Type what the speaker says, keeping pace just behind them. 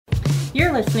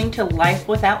You're listening to Life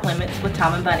Without Limits with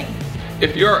Tom and Bunny.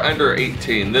 If you're under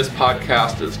 18, this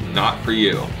podcast is not for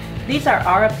you. These are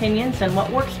our opinions and what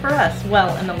works for us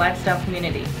well in the lifestyle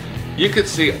community. You can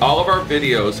see all of our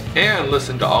videos and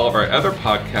listen to all of our other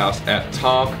podcasts at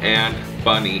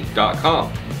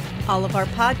tomandbunny.com. All of our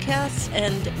podcasts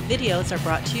and videos are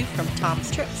brought to you from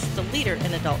Tom's Trips, the leader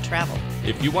in adult travel.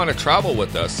 If you want to travel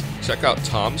with us, check out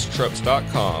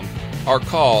tomstrips.com or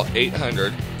call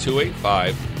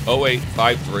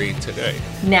 800-285-0853 today.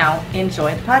 Now,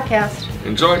 enjoy the podcast.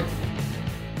 Enjoy.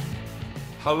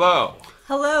 Hello.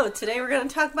 Hello. Today we're going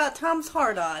to talk about Tom's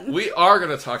hard-on. We are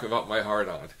going to talk about my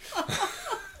hard-on.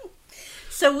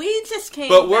 So we just came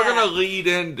But we're back. going to lead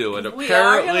into it. We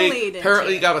are gonna lead into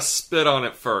apparently it. you got to spit on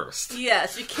it first.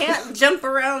 Yes, you can't jump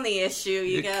around the issue.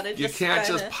 You got to just You can't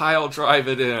kinda, just pile drive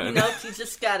it in. Nope, you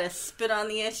just got to spit on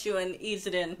the issue and ease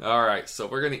it in. All right, so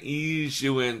we're going to ease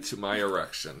you into my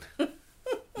erection.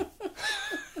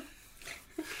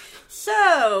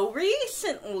 So,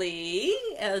 recently,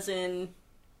 as in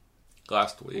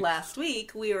Last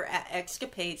week, we were at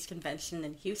Escapades Convention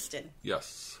in Houston.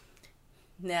 Yes.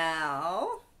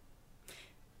 Now,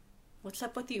 what's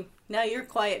up with you? Now you're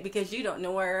quiet because you don't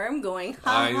know where I'm going.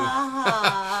 Ha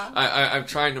ha ha. I'm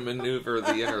trying to maneuver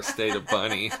the interstate of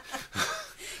Bunny.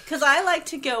 Because I like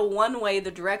to go one way, the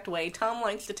direct way. Tom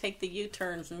likes to take the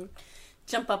U-turns and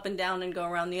jump up and down and go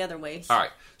around the other way. All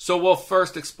right, so we'll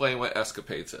first explain what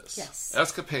Escapades is. Yes.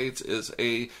 Escapades is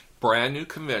a brand new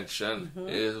convention. Mm-hmm.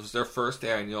 It was their first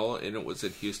annual, and it was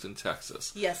in Houston,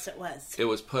 Texas. Yes, it was. It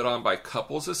was put on by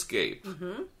Couples Escape,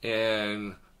 Mm-hmm.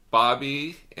 and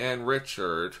Bobby and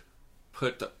Richard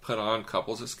put on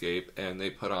Couples Escape, and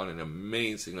they put on an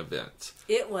amazing event.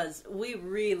 It was. We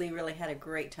really, really had a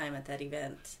great time at that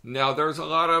event. Now, there's a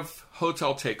lot of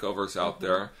hotel takeovers out Mm-hmm.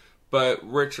 there, but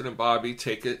Richard and Bobby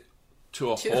take it to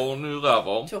a whole new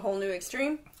level. To a whole new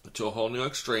extreme? To a whole new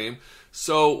extreme.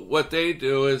 So what they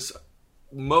do is,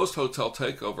 most hotel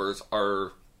takeovers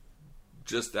are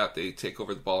just that. They take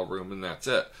over the ballroom and that's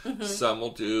it. Mm-hmm. Some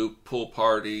will do pool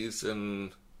parties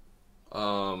and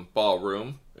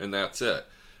ballroom and that's it.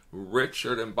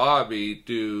 Richard and Bobby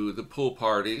do the pool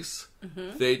parties.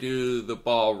 Mm-hmm. They do the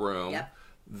ballroom. Yep.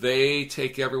 They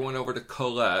take everyone over to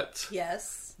Colette.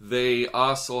 Yes. They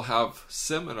also have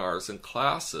seminars and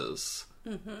classes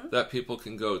that people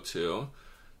can go to.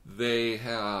 They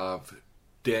have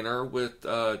dinner with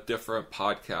different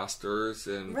podcasters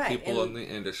and people in the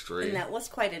industry. And that was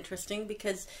quite interesting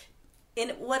because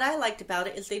what I liked about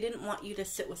it is they didn't want you to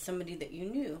sit with somebody that you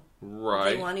knew.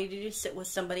 Right. They wanted you to sit with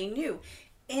somebody new.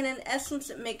 And in essence,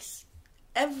 it makes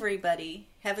everybody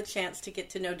have a chance to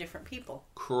get to know different people.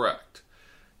 Correct.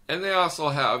 And they also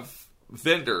have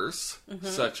vendors,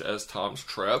 such as Tom's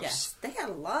Trips. Yes, they had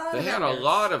a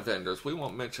lot of vendors. We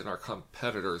won't mention our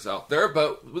competitors out there,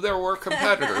 but there were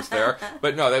competitors there.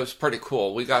 But no, that was pretty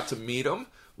cool. We got to meet them.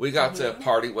 We got to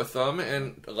party with them,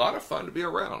 and a lot of fun to be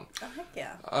around. Oh, heck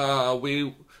yeah.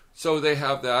 So they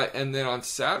have that, and then on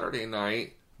Saturday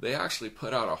night, they actually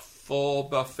put out a full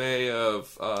buffet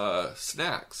of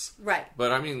snacks. Right.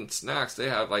 But I mean, snacks, they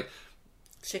had like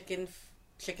chicken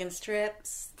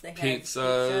strips. They had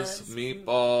pizzas,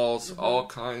 meatballs, all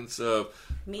kinds of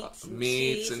meats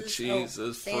and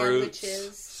cheeses,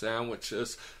 fruits,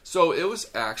 sandwiches. So it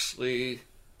was actually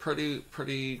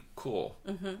pretty cool.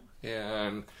 Mm-hmm.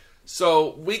 And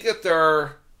so we get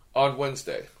there on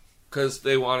Wednesday because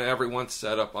they wanted everyone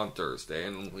set up on Thursday,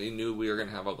 and we knew we were going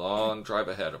to have a long drive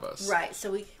ahead of us. Right.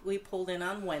 So we pulled in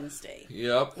on Wednesday.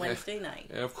 Yep. Wednesday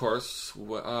night. And of course,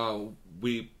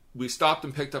 we stopped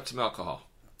and picked up some alcohol.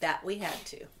 That we had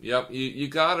to. Yep, you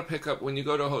got to pick up, when you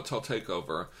go to a hotel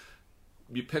takeover,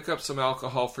 you pick up some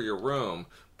alcohol for your room,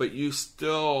 but you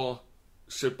still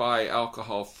should buy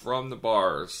alcohol from the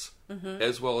bars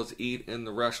as well as eat in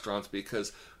the restaurants,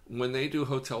 because when they do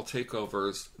hotel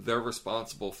takeovers, they're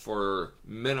responsible for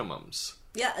minimums.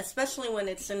 Yeah, especially when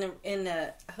it's in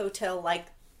a hotel like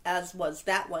as was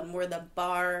that one, where the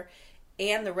bar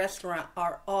and the restaurant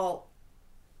are all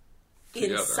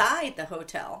together inside the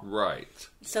hotel. Right.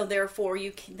 So therefore,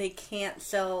 they can't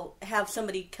have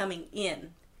somebody coming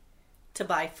in to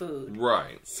buy food.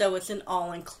 Right. So it's an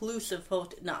all-inclusive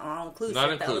hotel. Not all-inclusive.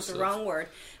 Not inclusive. That was the wrong word.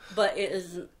 But it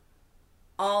is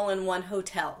all-in-one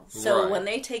hotel. So when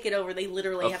they take it over, they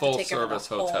literally have to take over the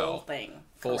whole thing.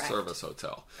 Full-service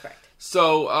hotel. Correct.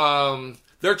 So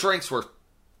their drinks were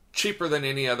cheaper than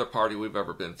any other party we've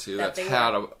ever been to that's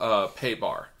had a pay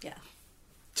bar. Yeah.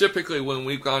 Typically, when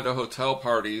we've gone to hotel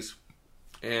parties,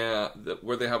 and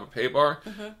where they have a pay bar,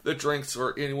 the drinks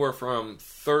were anywhere from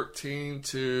 $13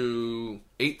 to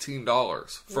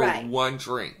 $18 for one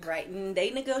drink. Right, and they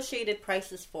negotiated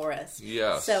prices for us.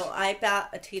 Yes. So I bought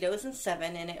a Tito's and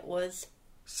 7, and it was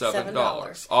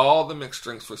 $7. All the mixed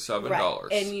drinks were $7.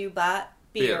 Right. And you bought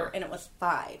beer, and it was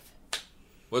 $5.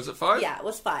 Was it $5? Yeah, it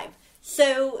was $5.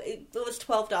 So it was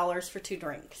 $12 for 2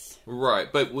 drinks.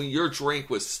 Right, but when your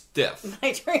drink was stiff.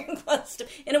 My drink was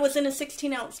stiff, and it was in a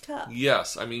 16-ounce cup.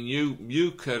 Yes, I mean,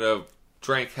 you could have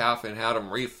drank half and had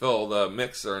them refill the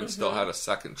mixer and still had a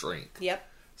second drink. Yep.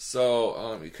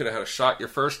 So you could have had a shot your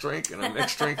first drink and a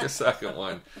mixed drink your second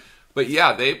one. But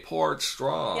yeah, they poured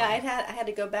strong. Yeah, I had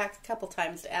to go back a couple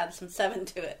times to add some 7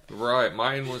 to it. Right,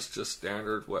 mine was just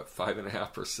standard,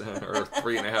 5.5% or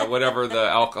 3.5%, whatever the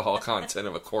alcohol content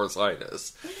of a Coors Light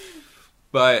is.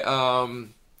 But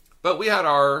we had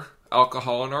our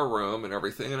alcohol in our room and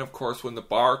everything, and of course, when the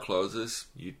bar closes,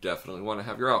 you definitely want to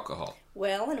have your alcohol.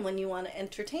 Well, and when you want to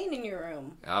entertain in your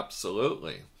room.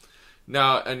 Absolutely.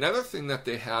 Now, another thing that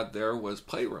they had there was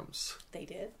playrooms. They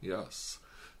did? Yes.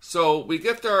 So we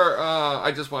get there,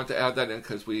 I just wanted to add that in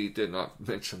because we did not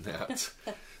mention that.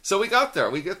 So we got there.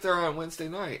 We get there on Wednesday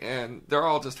night, and they're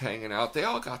all just hanging out. They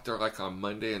all got there like on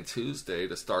Monday and Tuesday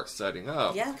to start setting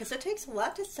up. Yeah, because it takes a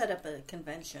lot to set up a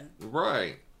convention.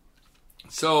 Right.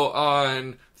 So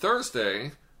on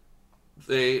Thursday,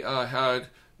 they had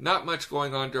not much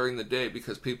going on during the day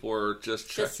because people were just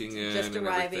checking in just and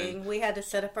arriving. Everything. We had to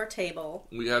set up our table.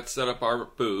 We had to set up our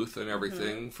booth and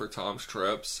everything for Tom's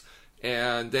Trips.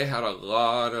 And they had a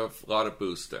lot of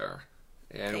booths there.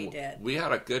 And they did. We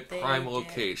had a good prime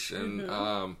location.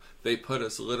 They put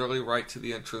us literally right to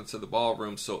the entrance of the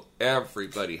ballroom, so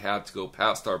everybody had to go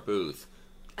past our booth.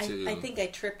 I think I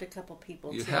tripped a couple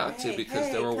people. You had to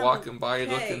because they were walking by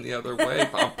looking the other way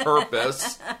on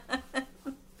purpose.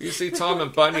 If you see Tom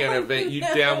and Bunny at an event, you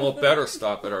damn well better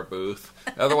stop at our booth.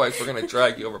 Otherwise, we're going to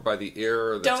drag you over by the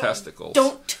ear or the testicles.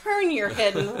 Don't turn your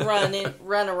head and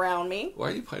run around me. Why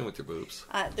are you playing with your boobs?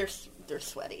 They're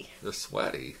sweaty. They're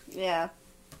sweaty. Yeah.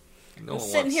 No I'm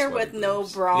sitting here with no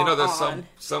bra on. You know, there's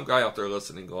some guy out there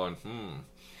listening going,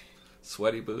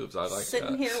 sweaty boobs, I like that.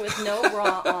 Sitting here with no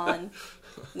bra on.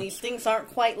 These things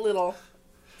aren't quite little.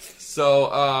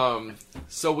 So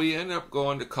we ended up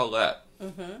going to Colette.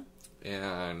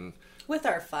 And with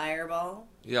our Fireball.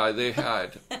 Yeah, they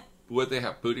had, what they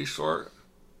have, booty shorts?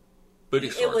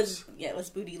 It was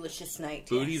Bootylicious night.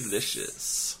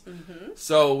 Bootylicious. Yes.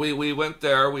 So we went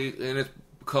there, and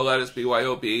Colette is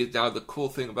BYOB. Now the cool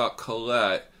thing about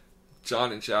Colette,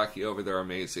 John and Jackie over there are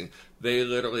amazing. They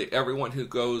literally, everyone who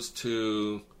goes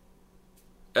to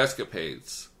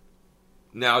Escapades,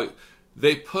 now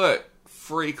they put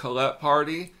free Colette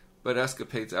party, but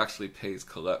Escapades actually pays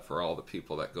Colette for all the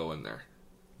people that go in there.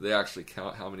 They actually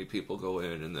count how many people go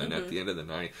in, and then at the end of the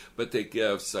night, but they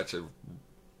give such a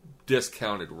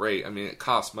discounted rate. I mean, it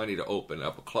costs money to open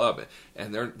up a club,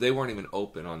 and they weren't even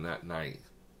open on that night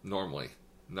normally.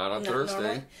 Not on Thursday.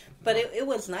 Normally. But it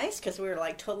was nice because we were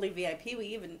like totally VIP.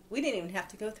 We didn't even have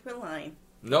to go through a line.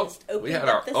 Nope, we had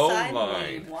our own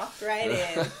line. Walked right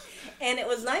in. And it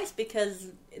was nice because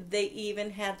they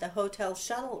even had the hotel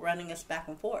shuttle running us back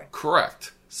and forth.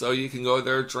 Correct. So you can go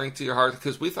there, drink to your heart,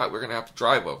 because we thought we were going to have to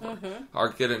drive over or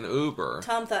get an Uber.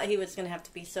 Tom thought he was going to have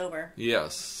to be sober.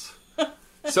 Yes.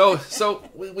 So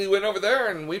we went over there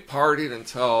and we partied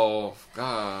until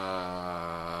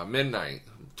midnight,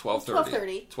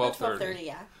 12:30. 12:30,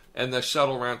 yeah. And the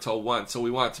shuttle ran till 1, so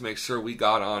we wanted to make sure we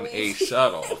got on a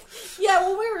shuttle. Yeah,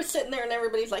 well, we were sitting there and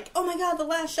everybody's like, oh my God, the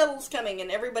last shuttle's coming.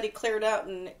 And everybody cleared out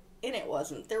and it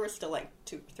wasn't. There were still like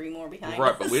 2 or 3 more behind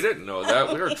Right, us. but we didn't know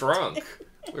that. We were drunk.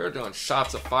 We were doing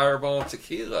shots of Fireball and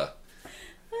tequila.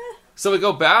 So we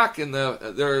go back and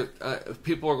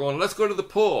people are going, let's go to the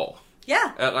pool.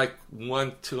 Yeah. At like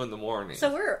 1, 2 in the morning.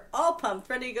 So we're all pumped,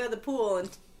 ready to go to the pool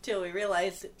until we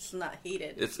realized it's not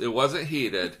heated. It wasn't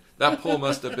heated. That pool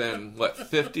must have been,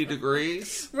 50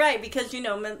 degrees? Right, because,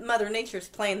 Mother Nature's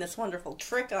playing this wonderful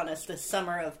trick on us this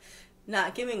summer of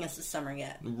not giving us a summer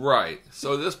yet. Right.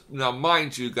 So now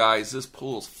mind you guys, this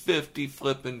pool's 50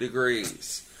 flipping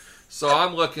degrees. So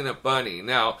I'm looking at Bunny.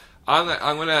 Now, I'm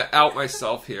going to out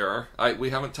myself here. We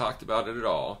haven't talked about it at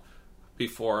all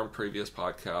before in previous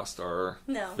podcasts or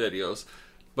videos.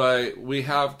 But we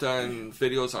have done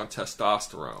videos on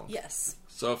testosterone. Yes.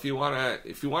 So if you want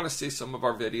to see some of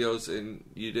our videos and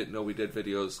you didn't know we did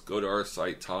videos, go to our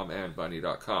site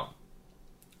tomandbunny.com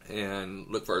and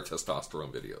look for our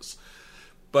testosterone videos.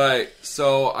 But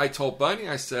so I told Bunny,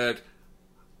 I said,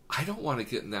 I don't want to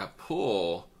get in that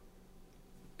pool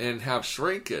and have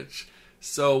shrinkage.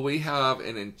 So we have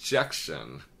an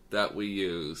injection that we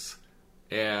use,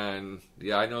 And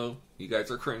yeah, I know you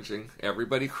guys are cringing.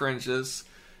 Everybody cringes.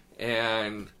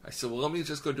 And I said, well, let me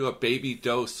just go do a baby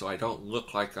dose so I don't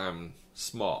look like I'm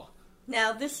small.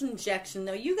 Now, this injection,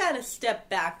 though, you got to step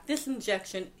back. This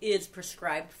injection is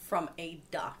prescribed from a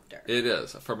doctor. It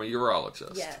is, from a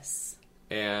urologist. Yes.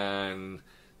 And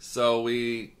so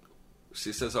she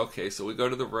says, okay, so we go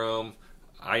to the room.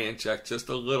 I inject just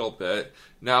a little bit.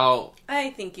 Now,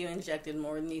 I think you injected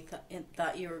more than you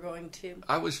thought you were going to.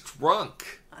 I was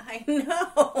drunk. I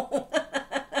know.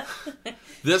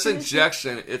 This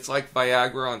injection, it's like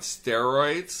Viagra on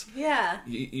steroids. Yeah.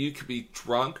 You could be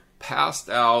drunk, passed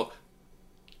out,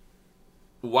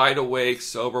 wide awake,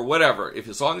 sober, whatever.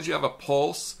 As long as you have a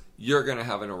pulse, you're going to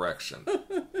have an erection.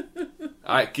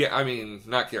 I mean,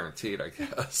 not guaranteed, I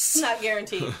guess. Not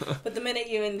guaranteed. But the minute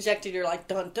you injected, you're like,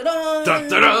 dun dun dun. Dun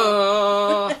dun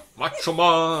dun. Macho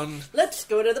Man. Let's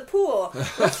go to the pool.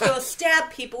 Let's go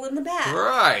stab people in the back.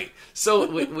 Right. So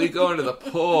we go into the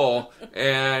pool,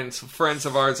 and some friends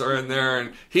of ours are in there,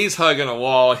 and he's hugging a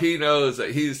wall. He knows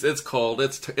that it's cold.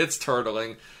 It's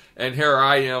turtling. And here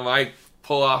I am. I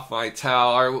pull off my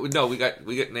towel. Or, no, we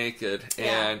get naked,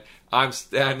 and I'm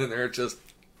standing there just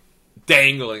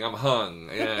dangling. I'm hung,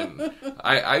 and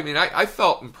I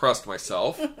felt impressed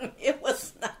myself. It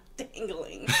was not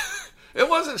dangling. It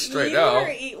wasn't straight out.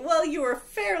 Well, you were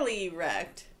fairly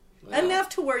erect. Yeah. Enough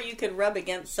to where you could rub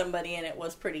against somebody and it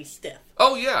was pretty stiff.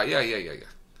 Oh, yeah.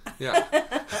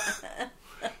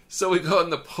 So we go in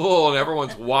the pool and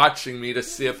everyone's watching me to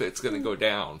see if it's going to go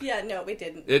down. Yeah, no, we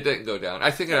didn't. It didn't go down.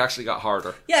 I think it actually got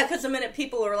harder. Yeah, because the minute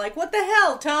people were like, what the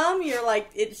hell, Tom? You're like,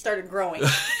 it started growing.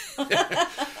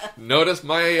 Notice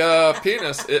my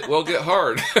penis. It will get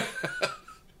hard.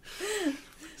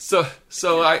 So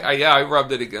I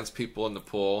rubbed it against people in the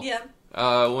pool. Yeah.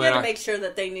 You had to make sure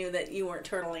that they knew that you weren't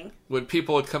turtling. When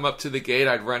people would come up to the gate,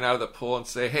 I'd run out of the pool and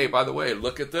say, hey, by the way,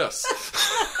 look at this.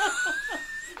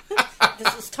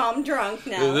 This is Tom drunk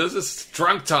now. This is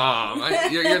drunk Tom.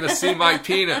 You're going to see my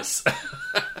penis.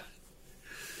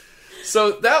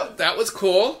 So that was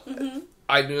cool. Mm-hmm.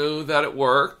 I knew that it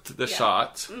worked, the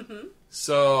shot. Mm-hmm.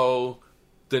 So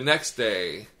the next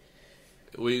day,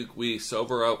 we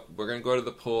sober up. We're going to go to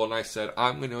the pool, and I said,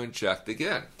 I'm going to inject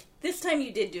again. This time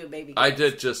you did do a baby dose. I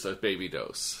did just a baby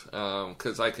dose,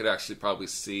 because I could actually probably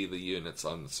see the units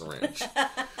on the syringe.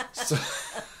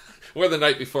 Where the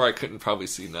night before I couldn't probably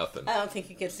see nothing. I don't think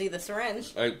you could see the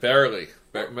syringe. I barely.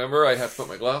 Remember, I had to put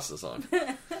my glasses on.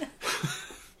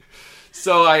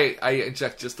 So I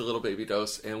inject just a little baby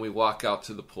dose, and we walk out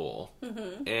to the pool.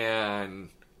 Mm-hmm. And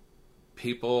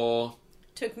people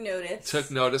took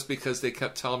notice because they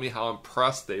kept telling me how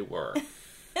impressed they were.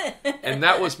 And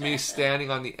that was me standing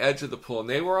on the edge of the pool, and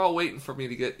they were all waiting for me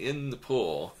to get in the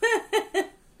pool.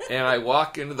 And I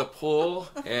walk into the pool,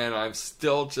 and I'm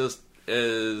still just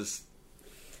as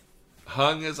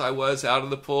hung as I was out of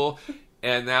the pool.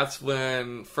 And that's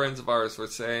when friends of ours were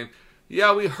saying,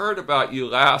 yeah, we heard about you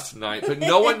last night, but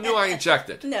no one knew I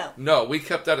injected. No, we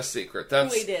kept that a secret.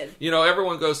 We did.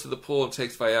 Everyone goes to the pool and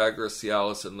takes Viagra,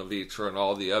 Cialis, and Levitra, and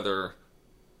all the other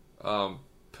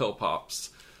pill pops.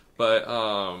 But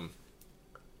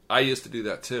I used to do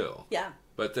that too. Yeah.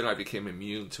 But then I became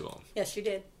immune to them. Yes, you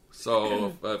did.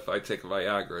 So if I take a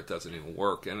Viagra, it doesn't even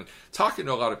work. And talking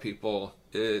to a lot of people,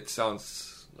 it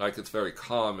sounds like it's very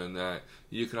common that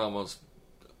you can almost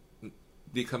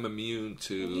become immune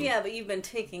to... Yeah, but you've been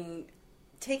taking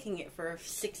it for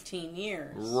 16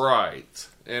 years. Right.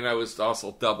 And I was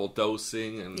also double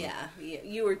dosing. And yeah,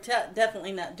 you were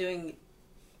definitely not doing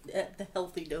the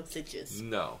healthy dosages.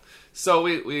 No. So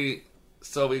we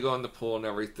go in the pool and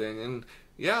everything. And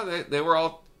yeah, they were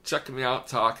all checking me out,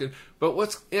 talking. But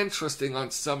what's interesting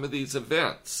on some of these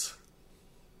events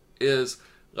is,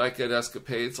 like at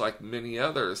Escapades, like many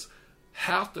others,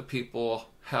 half the people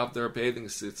have their bathing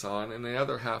suits on and the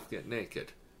other half get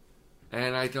naked.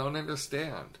 And I don't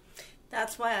understand.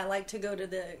 That's why I like to go to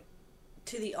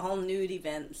the all-nude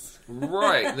events.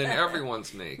 Right, then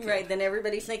everyone's naked. Right, then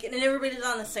everybody's naked and everybody's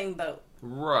on the same boat.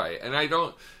 Right, and I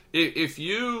don't... If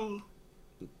you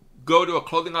go to a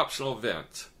clothing optional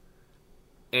event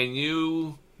and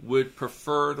you would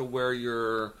prefer to wear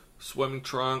your swimming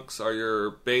trunks or your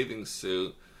bathing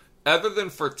suit, other than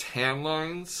for tan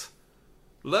lines,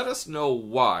 let us know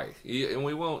why. And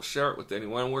we won't share it with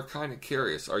anyone. We're kind of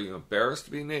curious. Are you embarrassed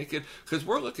to be naked? Because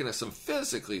we're looking at some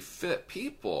physically fit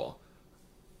people,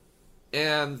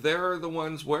 and they're the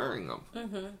ones wearing them.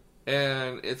 Mm-hmm.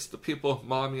 And it's the people with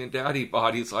mommy and daddy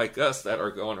bodies like us that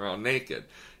are going around naked.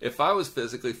 If I was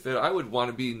physically fit, I would want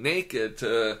to be naked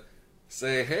to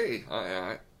say, hey,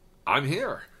 I'm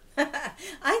here.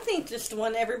 I think just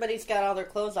when everybody's got all their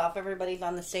clothes off, everybody's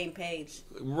on the same page.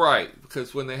 Right,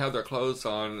 because when they have their clothes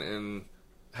on and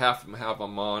half of them have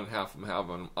them on, half of them have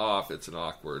them off, it's an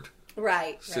awkward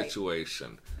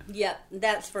situation. Right. Yep,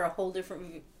 that's for a whole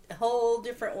different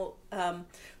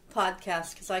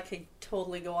podcast, because I could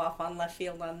totally go off on left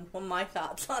field on my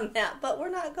thoughts on that, but we're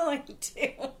not going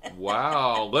to.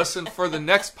 Wow. Listen for the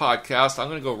next podcast. I'm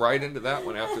going to go right into that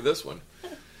one after this one.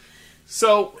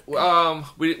 So,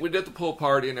 we did the pool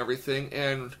party and everything,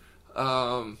 and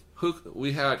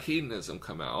we had Hedonism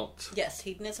come out. Yes,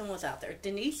 Hedonism was out there.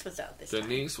 Denise was out this time.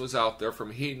 Denise was out there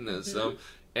from Hedonism. Mm-hmm.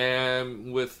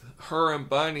 And with her and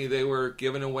Bunny, they were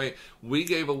giving away... We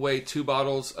gave away 2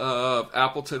 bottles of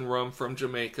Appleton rum from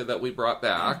Jamaica that we brought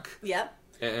back. Yep.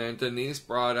 And Denise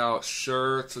brought out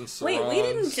shirts and sarongs. Wait, we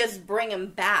didn't just bring them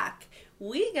back.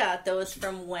 We got those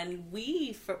from when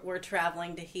we were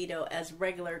traveling to Hedo as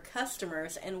regular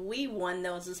customers, and we won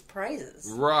those as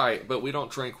prizes. Right, but we don't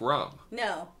drink rum.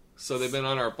 No. So they've been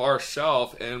on our bar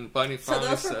shelf, and Bunny finally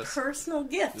says... So those were personal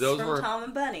gifts from Tom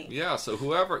and Bunny. Yeah, so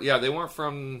whoever... Yeah, they weren't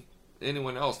from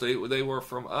anyone else. They were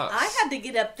from us. I had to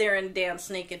get up there and dance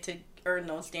naked to earn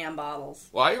those damn bottles.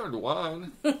 Well, I earned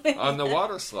one on the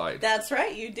water slide. That's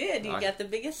right, you did. You got the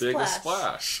biggest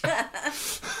splash.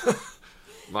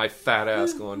 My fat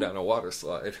ass going down a water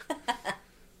slide.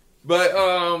 But,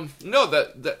 no,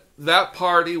 that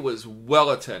party was well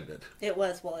attended. It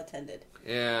was well attended.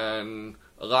 And...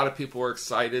 A lot of people were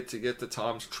excited to get the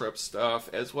Tom's Trip stuff,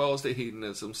 as well as the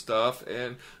Hedonism stuff.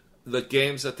 And the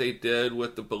games that they did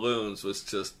with the balloons was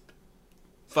just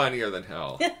funnier than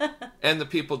hell. And the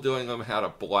people doing them had a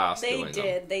blast doing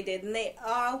them. They did. And they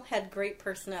all had great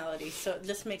personalities, so it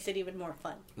just makes it even more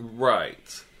fun.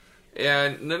 Right.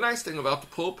 And the nice thing about the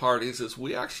pool parties is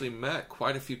we actually met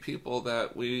quite a few people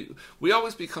that we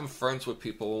always become friends with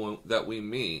people that we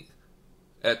meet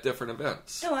at different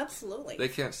events. Oh, absolutely. They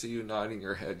can't see you nodding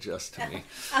your head just to me.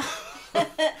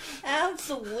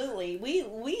 Absolutely. We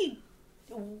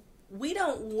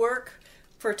don't work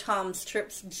for Tom's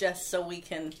Trips just so we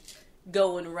can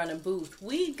go and run a booth.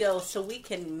 We go so we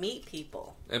can meet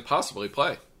people. And possibly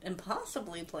play.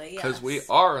 Yes. Because we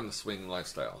are in the swinging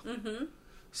lifestyle. Mm-hmm.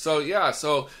 So, yeah.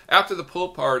 So, after the pool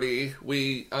party,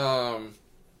 we kind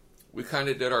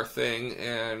of did our thing,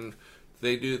 and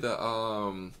they do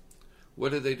the...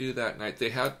 what did they do that night? They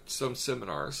had some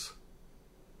seminars.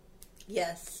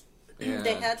 Yes.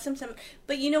 They had some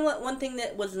but you know what? One thing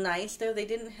that was nice, though, they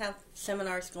didn't have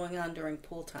seminars going on during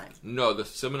pool time. No, the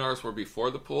seminars were before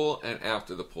the pool and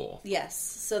after the pool. Yes.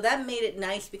 So that made it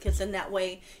nice, because in that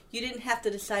way, you didn't have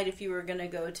to decide if you were going to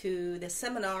go to the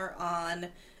seminar on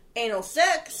anal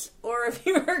sex or if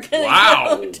you were going to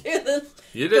go to the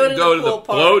You didn't go to the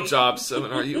blowjob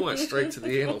seminar. You went straight to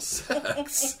the anal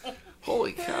sex.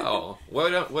 Holy cow.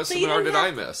 What seminar did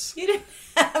I miss? You didn't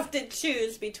have to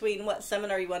choose between what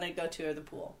seminar you wanted to go to or the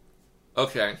pool.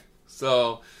 Okay.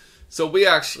 So we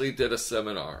actually did a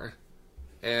seminar.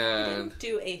 And we didn't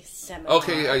do a seminar.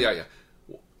 Okay, yeah.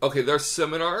 Okay, there's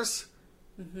seminars.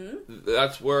 Mm-hmm.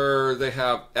 That's where they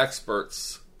have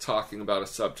experts talking about a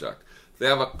subject. They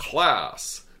have a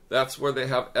class. That's where they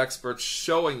have experts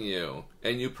showing you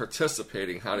and you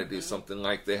participating how to do something,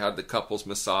 like they had the couples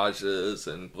massages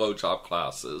and blowjob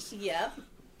classes. Yep.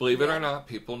 Believe it or not,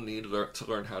 people need to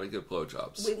learn how to give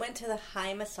blowjobs. We went to the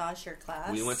high massager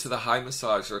class.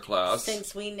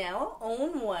 Since we now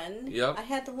own one, yep. I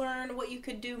had to learn what you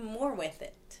could do more with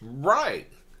it. Right.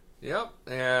 Yep.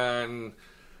 And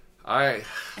I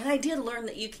did learn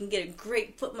that you can get a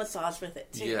great foot massage with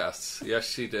it, too. Yes,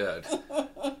 she did.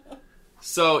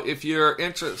 So if you're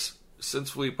interested,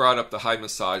 since we brought up the high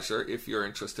massager, if you're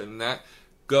interested in that,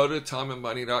 go to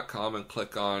tomandbunny.com and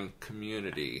click on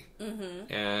community.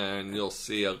 Mm-hmm. And you'll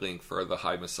see a link for the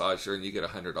high massager, and you get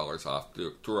 $100 off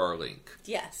through our link.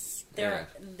 Yes, they're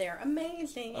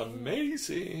amazing.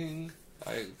 Amazing.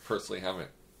 I personally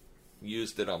haven't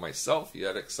used it on myself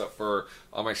yet, except for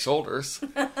on my shoulders.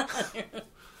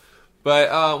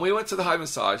 But we went to the high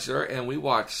massager, and we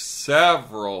watched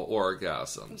several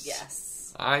orgasms. Yes.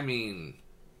 I mean,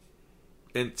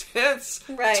 intense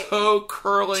toe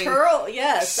curling.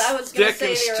 Yes, I was going to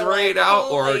say straight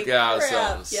out orgasms.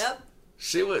 Crap. Yep.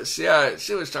 She was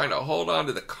trying to hold on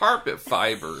to the carpet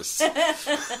fibers.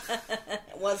 It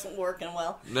wasn't working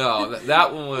well. No,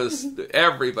 that one was,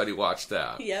 everybody watched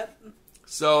that. Yep.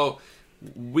 So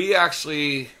we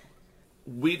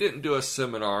didn't do a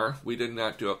seminar. We did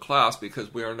not do a class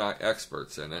because we are not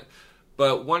experts in it.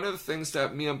 But one of the things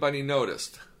that me and Bunny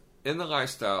noticed in the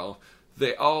lifestyle,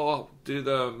 they all do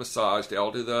the massage, they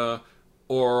all do the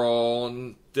oral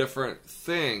and different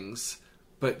things,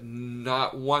 but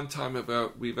not one time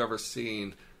we've ever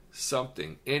seen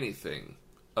anything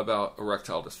about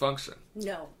erectile dysfunction.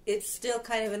 No, it's still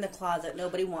kind of in the closet.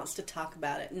 Nobody wants to talk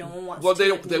about it. No one wants to.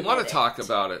 Well, they want to talk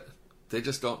about it. They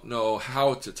just don't know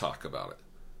how to talk about it.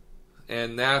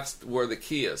 And that's where the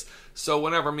key is. So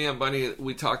whenever me and Bunny,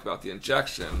 we talked about the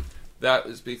injection, that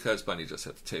is because Bunny just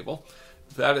hit the table.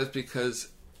 That is because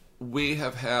we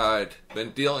have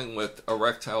been dealing with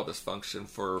erectile dysfunction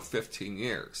for 15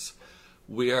 years.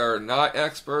 We are not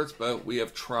experts, but we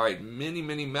have tried many,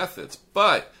 many methods.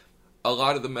 But a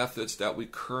lot of the methods that we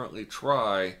currently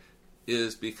try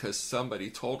is because somebody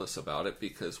told us about it,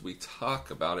 because we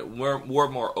talk about it. We're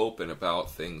more open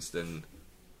about things than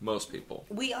most people.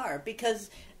 We are, because,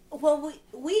 well,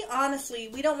 we honestly,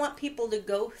 we don't want people to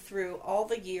go through all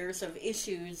the years of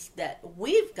issues that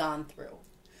we've gone through.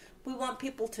 We want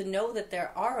people to know that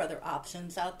there are other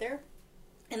options out there.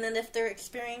 And then if they're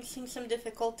experiencing some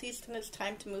difficulties, then it's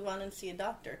time to move on and see a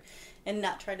doctor and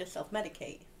not try to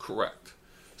self-medicate. Correct.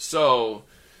 So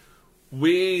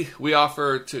we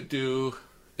offer to do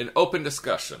an open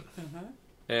discussion.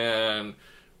 Mm-hmm. And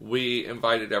we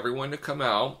invited everyone to come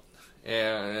out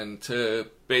and to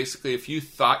basically, if you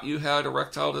thought you had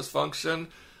erectile dysfunction,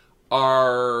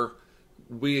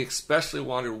 we especially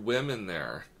wanted women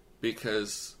there,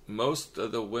 because most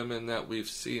of the women that we've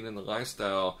seen in the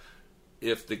lifestyle,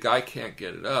 if the guy can't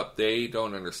get it up, they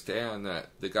don't understand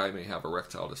that the guy may have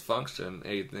erectile dysfunction,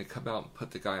 and they come out and put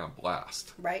the guy on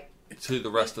blast. Right. To the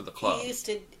rest of the club. It used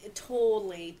to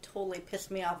totally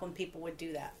piss me off when people would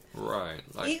do that. Right.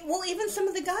 Well, even some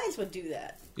of the guys would do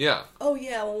that. Yeah. Oh,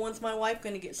 yeah, well, when's my wife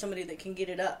going to get somebody that can get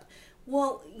it up?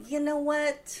 Well, you know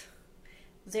what?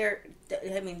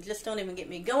 Just don't even get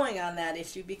me going on that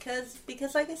issue, because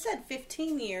like I said,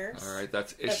 15 years. All right,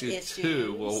 that's issue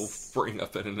 2 we'll bring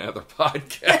up in another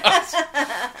podcast.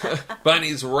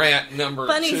 Bunny's rant number 2.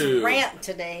 Bunny's rant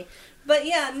today. But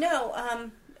yeah,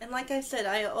 no, and like I said,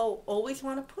 I always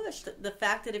want to push the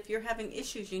fact that if you're having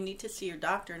issues, you need to see your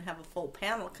doctor and have a full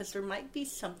panel, because there might be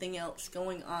something else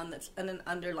going on that's an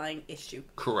underlying issue.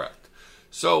 Correct.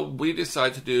 So we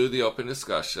decided to do the open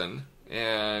discussion,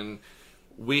 and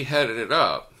we headed it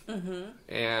up.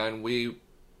 Mm-hmm. And we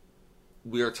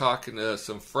are talking to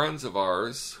some friends of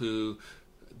ours who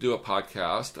do a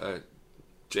podcast,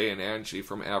 Jay and Angie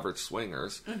from Average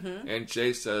Swingers. Mm-hmm. And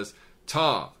Jay says,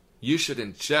 Tom, you should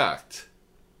inject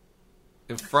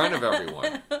in front of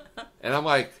everyone. And I'm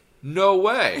like, no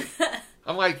way.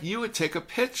 I'm like, you would take a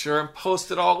picture and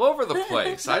post it all over the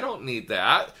place. I don't need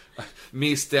that.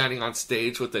 Me standing on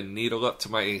stage with a needle up to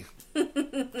my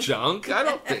junk? I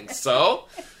don't think so.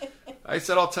 I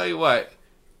said, I'll tell you what.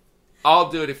 I'll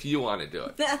do it if you want to do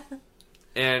it.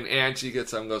 And Angie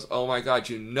gets up and goes, oh my God,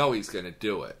 you know he's going to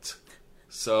do it.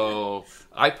 So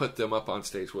I put them up on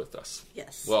stage with us.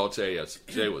 Yes. Well, Jay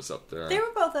was up there. They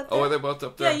were both up there. Oh, were they both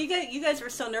up there? Yeah, you guys were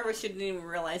so nervous you didn't even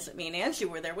realize that me and Angie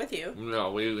were there with you.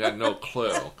 No, we had no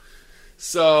clue.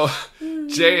 So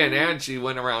Jay and Angie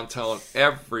went around telling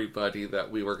everybody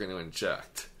that we were going to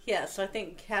inject. Yeah, so I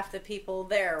think half the people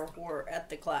there were at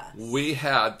the class. We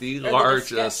had the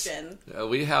largest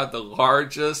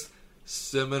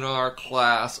seminar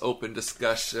class open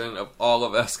discussion of all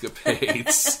of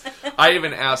Escapades. I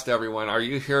even asked everyone, are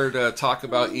you here to talk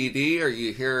about ED, or are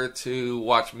you here to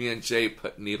watch me and Jay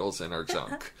put needles in our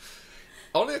junk?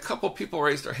 Only a couple people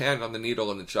raised their hand on the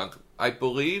needle in the junk. I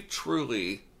believe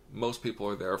truly most people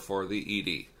are there for the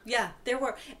ED. Yeah, there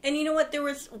were. And you know what? There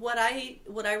was what I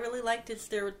really liked is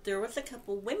there was a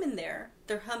couple women there.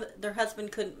 Their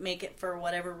husband couldn't make it for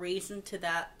whatever reason to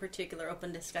that particular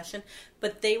open discussion,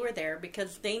 but they were there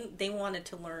because they wanted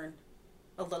to learn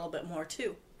a little bit more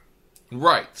too.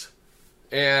 Right.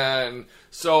 And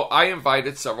so I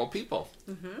invited several people.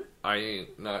 Mm-hmm.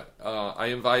 I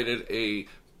invited a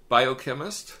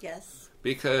biochemist. Yes.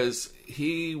 Because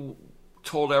he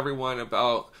told everyone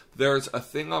about there's a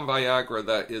thing on Viagra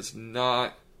that is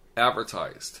not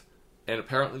advertised. And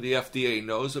apparently the FDA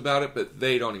knows about it, but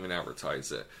they don't even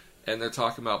advertise it. And they're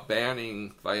talking about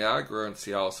banning Viagra and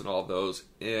Cialis and all those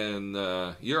in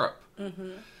Europe.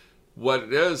 Mm-hmm. What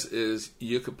it is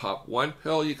you could pop one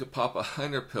pill, you could pop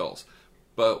 100 pills.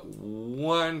 But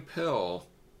one pill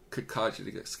could cause you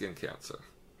to get skin cancer.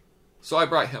 So I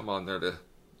brought him on there to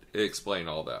explain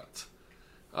all that.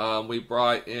 We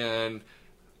brought in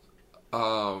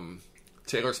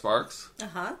Taylor Sparks,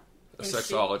 a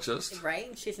sexologist.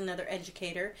 Right, she's another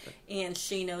educator, and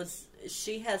she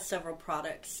has several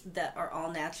products that are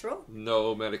all natural.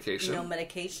 No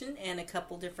medication, and a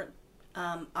couple different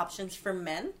options for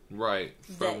men. Right,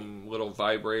 from little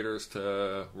vibrators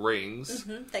to rings.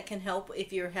 Mm-hmm, that can help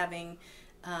if you're having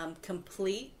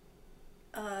complete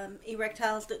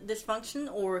erectile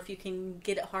dysfunction, or if you can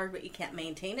get it hard but you can't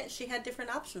maintain it. She had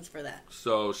different options for that.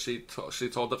 So she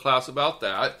told the class about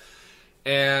that,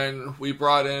 and we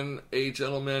brought in a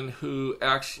gentleman who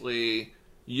actually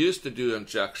used to do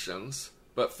injections,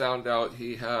 but found out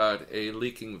he had a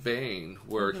leaking vein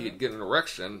where he'd get an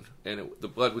erection and the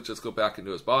blood would just go back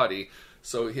into his body.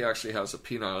 So he actually has a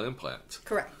penile implant.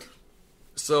 Correct.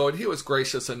 So and he was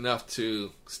gracious enough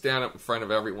to stand up in front of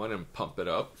everyone and pump it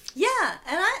up. Yeah,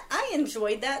 and I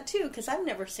enjoyed that too, because I've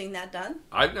never seen that done.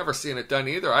 I've never seen it done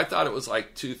either. I thought it was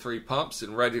like 2-3 pumps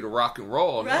and ready to rock and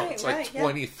roll. No, it's like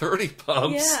 20-30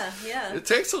 pumps. Yeah. It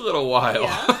takes a little while.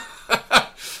 Yeah.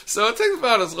 So it takes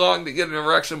about as long to get an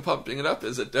erection pumping it up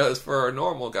as it does for a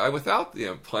normal guy without the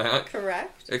implant.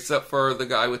 Correct. Except for the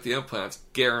guy with the implants,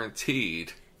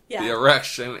 guaranteed Yeah. the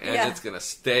erection, and it's going to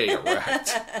stay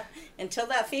erect. Until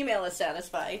that female is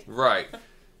satisfied. Right.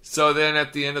 So then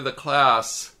at the end of the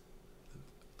class,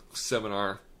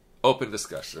 seminar, open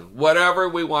discussion, whatever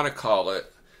we want to call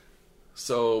it.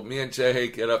 So me and Jay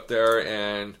get up there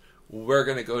and we're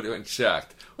going to go to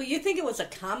inject. Well, you think it was a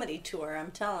comedy tour,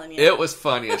 I'm telling you. It was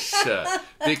funny as shit.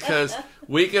 Because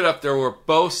we get up there, we're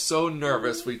both so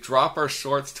nervous, we drop our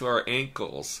shorts to our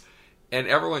ankles, and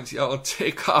everyone's yelling,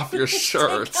 take off your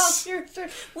shirts. Take off your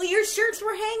shirt. Well, your shirts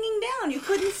were hanging down. You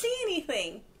couldn't see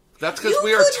anything. That's because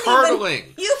we are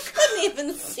turtling. You couldn't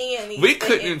even see anything. We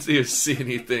couldn't even see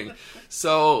anything.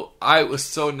 So I was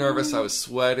so nervous. I was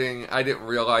sweating. I didn't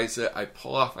realize it. I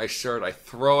pull off my shirt. I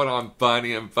throw it on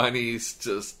Bunny, and Bunny's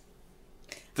just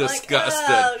disgusted.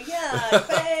 Like, oh, yeah,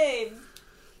 babe.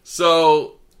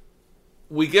 So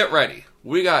we get ready.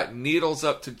 We got needles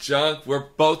up to junk. We're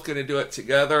both going to do it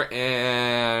together.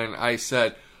 And I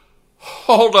said,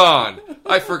 hold on.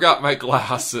 I forgot my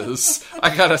glasses.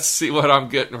 I got to see what I'm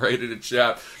getting ready to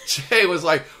jab. Jay was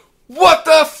like, what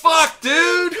the fuck,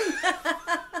 dude?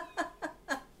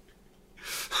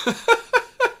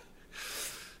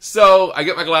 So I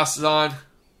get my glasses on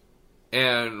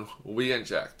and we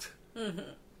inject. Mm-hmm.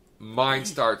 Mine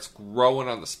starts growing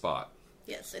on the spot.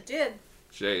 Yes, it did.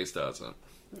 Jay's doesn't.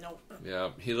 Nope. Yeah,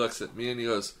 he looks at me and he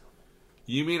goes,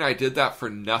 you mean I did that for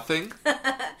nothing?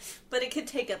 But it could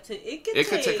take up to... It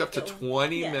could take up to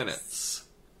 20 minutes.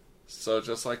 So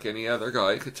just like any other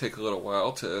guy, it could take a little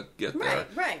while to get there.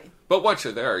 Right. But once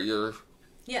you're there, you're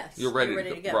ready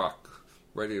to go. rock.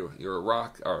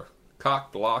 You're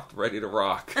cocked, locked, ready to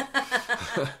rock.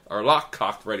 Or locked,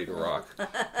 cocked, ready to rock.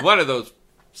 One of those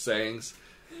sayings.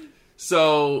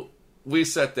 So we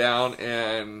sat down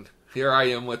and here I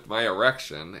am with my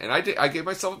erection. And I gave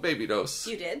myself a baby dose.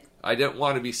 You did? I didn't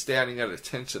want to be standing at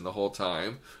attention the whole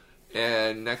time.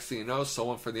 And next thing you know,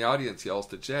 someone from the audience yells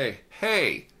to Jay,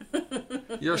 hey,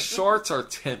 your shorts are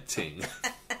tempting.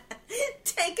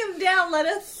 Take them down, let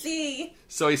us see.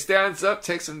 So he stands up,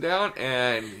 takes them down,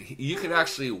 and you can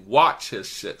actually watch his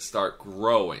shit start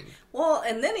growing. Well,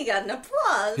 and then he got an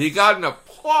applause. He got an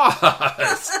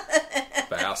applause.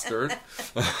 Bastard.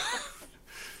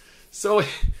 So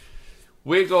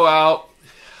we go out.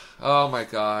 Oh my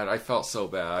God, I felt so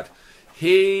bad.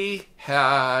 He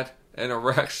had an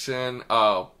erection,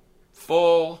 a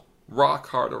full rock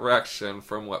hard erection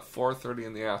from 4:30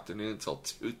 in the afternoon till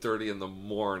 2:30 in the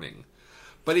morning.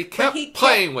 But he kept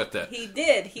playing with it. He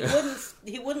did. He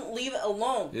wouldn't leave it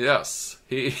alone. Yes.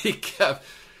 He kept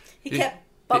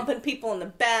bumping people in the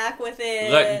back with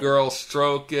it. Letting girls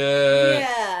stroke it.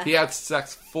 Yeah. He had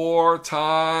sex 4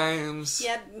 times.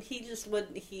 Yeah,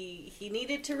 he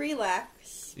needed to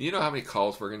relax. You know how many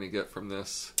calls we're going to get from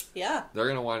this? Yeah. They're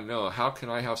going to want to know, how can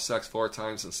I have sex 4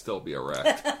 times and still be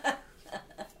erect?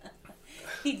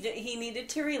 He needed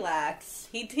to relax.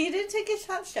 He did take a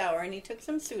hot shower and he took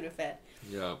some Sudafed.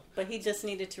 Yeah. But he just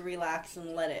needed to relax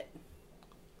and let it.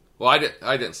 Well,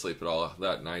 I didn't sleep at all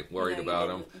that night, worried about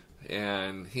him.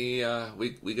 And he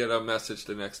we get a message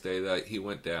the next day that he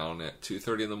went down at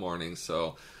 2:30 in the morning.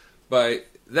 So, but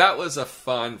that was a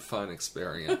fun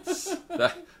experience.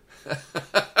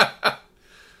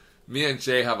 Me and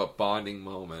Jay have a bonding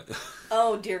moment.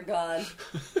 Oh dear God!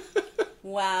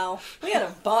 Wow, we had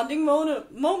a bonding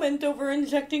moment over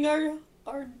injecting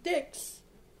our dicks.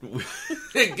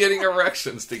 Getting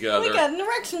erections together. We got an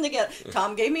erection together.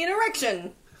 Tom gave me an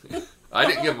erection. I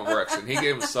didn't give him an erection. He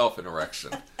gave himself an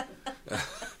erection.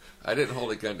 I didn't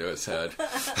hold a gun to his head.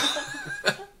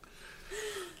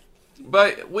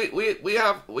 But we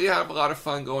have a lot of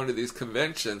fun going to these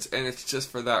conventions, and it's just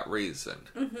for that reason.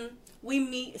 Mm-hmm. We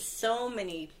meet so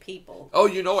many people. Oh,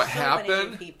 you know what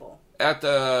happened at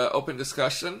the open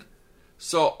discussion?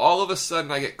 So all of a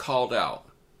sudden I get called out.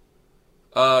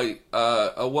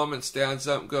 A woman stands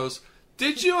up and goes,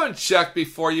 Did you uncheck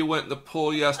before you went in the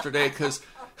pool yesterday? Because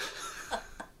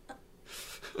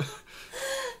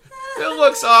it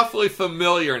looks awfully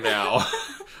familiar now.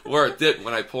 Where it didn't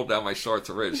when I pulled down my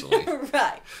shorts originally.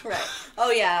 Right.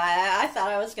 Oh, yeah, I thought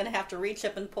I was going to have to reach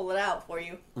up and pull it out for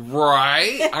you.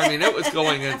 Right? I mean, it was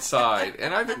going inside.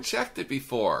 And I've unchecked it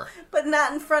before. But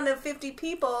not in front of 50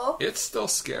 people. It's still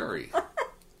scary.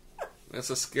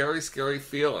 It's a scary, scary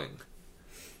feeling.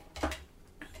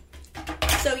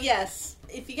 So, yes,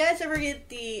 if you guys ever get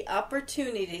the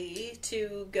opportunity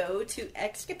to go to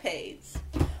Escapades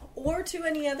or to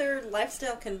any other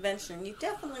lifestyle convention, you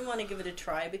definitely want to give it a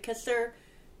try because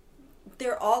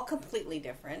they're all completely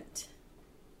different.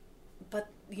 But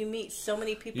you meet so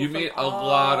many people. You meet a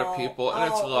lot of people,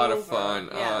 and it's a lot of fun.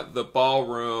 Yeah. The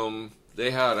ballroom, they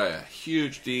had a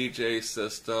huge DJ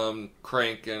system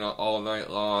cranking all night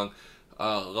long.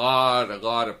 A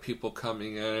lot of people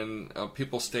coming in.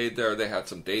 People stayed there. They had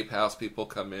some day pass people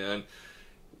come in.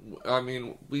 I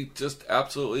mean, we just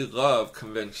absolutely love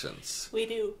conventions. We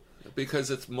do.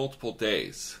 Because it's multiple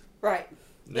days. Right.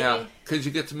 Yeah, because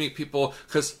you get to meet people,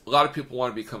 because a lot of people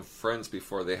want to become friends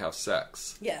before they have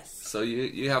sex. Yes. So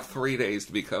you have 3 days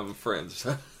to become friends.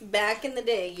 Back in the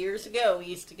day, years ago, we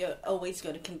used to always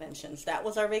go to conventions. That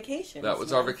was our vacation. That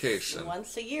was our vacation.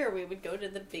 Once a year, we would go to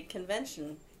the big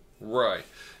convention. Right.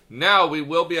 Now, we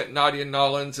will be at Nadia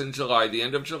Nollins in July, the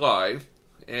end of July.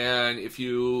 And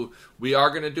we are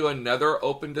going to do another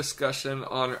open discussion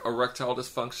on erectile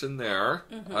dysfunction there.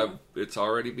 Mm-hmm. It's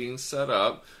already being set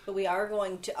up. But we are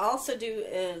going to also do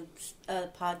a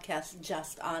podcast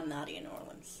just on Nadia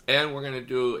Nollins. And we're going to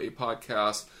do a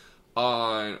podcast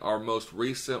on our most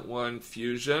recent one,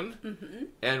 Fusion. Mm-hmm.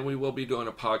 And we will be doing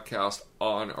a podcast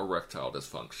on erectile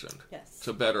dysfunction. Yes.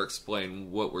 To better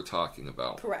explain what we're talking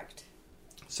about. Correct.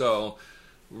 So,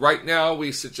 right now,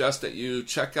 we suggest that you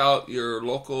check out your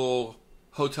local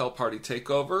hotel party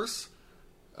takeovers.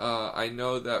 I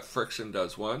know that Friction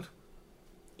does one.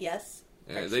 Yes.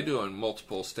 They do in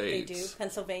multiple states. They do,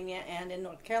 Pennsylvania and in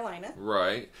North Carolina.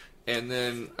 Right. And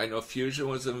then I know Fusion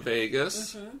was in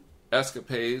Vegas. Mm-hmm.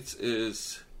 Escapades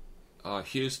is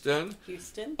Houston.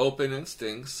 Open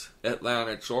Instincts,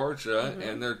 Atlanta, Georgia. Mm-hmm.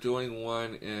 And they're doing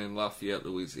one in Lafayette,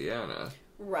 Louisiana.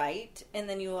 Right. And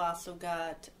then you also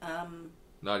got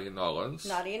Nadia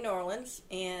Nollins.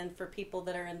 And for people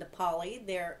that are into poly,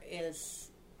 there is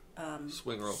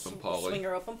Swinger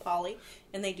Open Poly.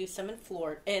 And they do some in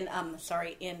Florida. In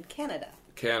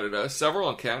Canada. Several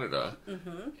in Canada.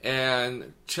 Mm-hmm.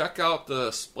 And check out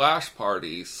the splash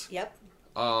parties. Yep.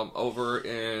 Over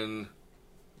in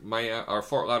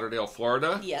Fort Lauderdale,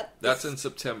 Florida. Yep. That's in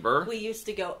September. We used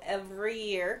to go every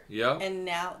year. Yep. And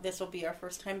now this will be our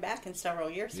first time back in several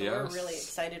years, so we're really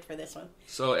excited for this one.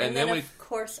 So and then of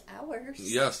course ours.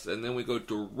 Yes, and then we go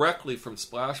directly from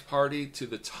Splash Party to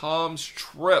the Tom's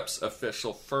Trips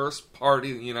official first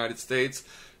party in the United States,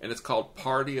 and it's called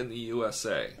Party in the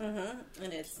USA. Mm-hmm.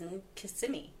 And it's in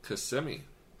Kissimmee.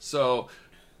 So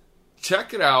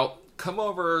check it out. Come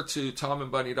over to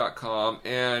tomandbunny.com,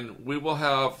 and we will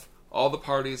have all the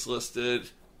parties listed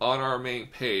on our main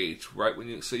page, right?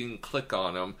 So you can click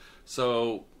on them.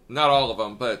 So not all of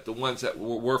them, but the ones that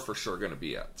we're for sure going to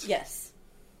be at. Yes.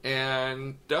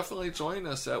 And definitely join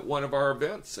us at one of our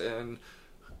events, and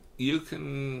you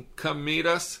can come meet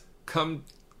us, come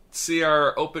see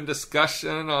our open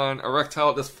discussion on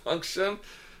erectile dysfunction.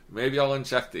 Maybe I'll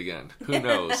inject again. Who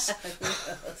knows? Who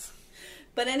knows?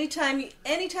 But anytime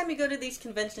you go to these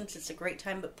conventions, it's a great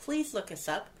time. But please look us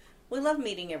up. We love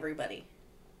meeting everybody.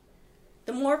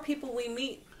 The more people we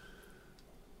meet,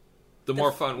 the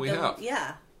more fun we have.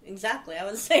 Yeah, exactly. I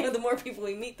was saying the more people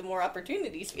we meet, the more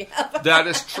opportunities we have. That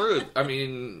is true. I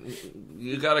mean,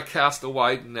 you got to cast a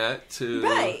wide net to...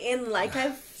 Right, and like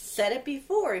I've said it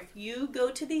before, if you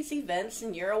go to these events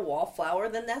and you're a wallflower,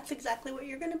 then that's exactly what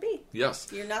you're going to be. Yes.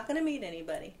 You're not going to meet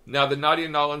anybody. Now, the Nadia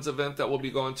Nollins event that we'll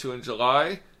be going to in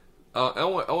July,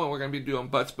 and we're going to be doing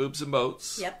Butts, Boobs, and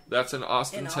Boats. Yep. That's in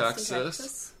Austin,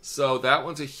 Texas. So that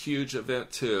one's a huge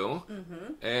event, too.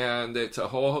 Mm-hmm. And it's a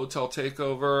whole hotel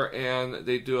takeover, and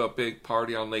they do a big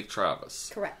party on Lake Travis.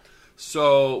 Correct.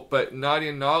 So, but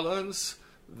Nadia Nollins,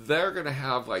 they're going to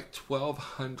have like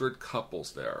 1,200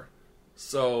 couples there.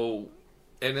 So,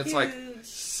 and it's huge. Like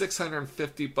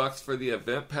 $650 for the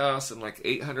event pass and like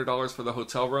 $800 for the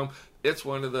hotel room. It's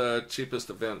one of the cheapest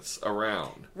events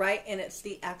around. Right, and it's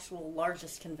the actual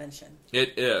largest convention.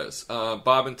 It is.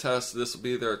 Bob and Tess, this will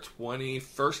be their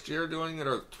 21st year doing it,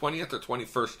 or 20th or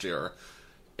 21st year.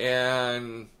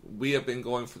 And we have been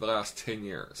going for the last 10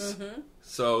 years. Mm-hmm.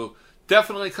 So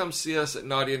definitely come see us at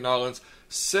Nadia Nollins.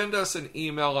 Send us an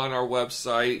email on our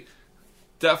website.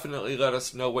 definitely let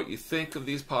us know what you think of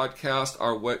these podcasts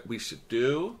or what we should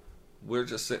do. We're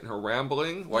just sitting here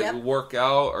rambling while you work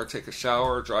out or take a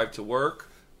shower or drive to work.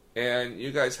 And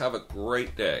you guys have a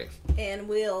great day. And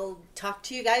we'll talk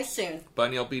to you guys soon.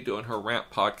 Bunny will be doing her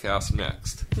rant podcast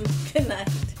next. Good night.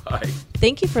 Bye.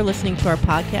 Thank you for listening to our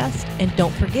podcast. And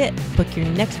don't forget, book your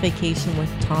next vacation with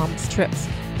Tom's Trips,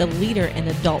 the leader in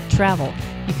adult travel.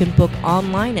 You can book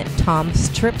online at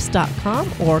tomstrips.com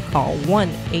or call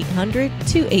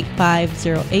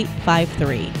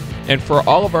 1-800-285-0853. And for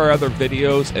all of our other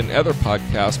videos and other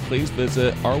podcasts, please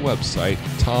visit our website,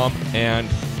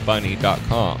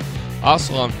 tomandbunny.com.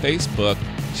 Also on Facebook,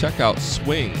 check out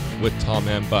Swing with Tom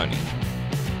and Bunny.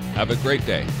 Have a great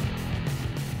day.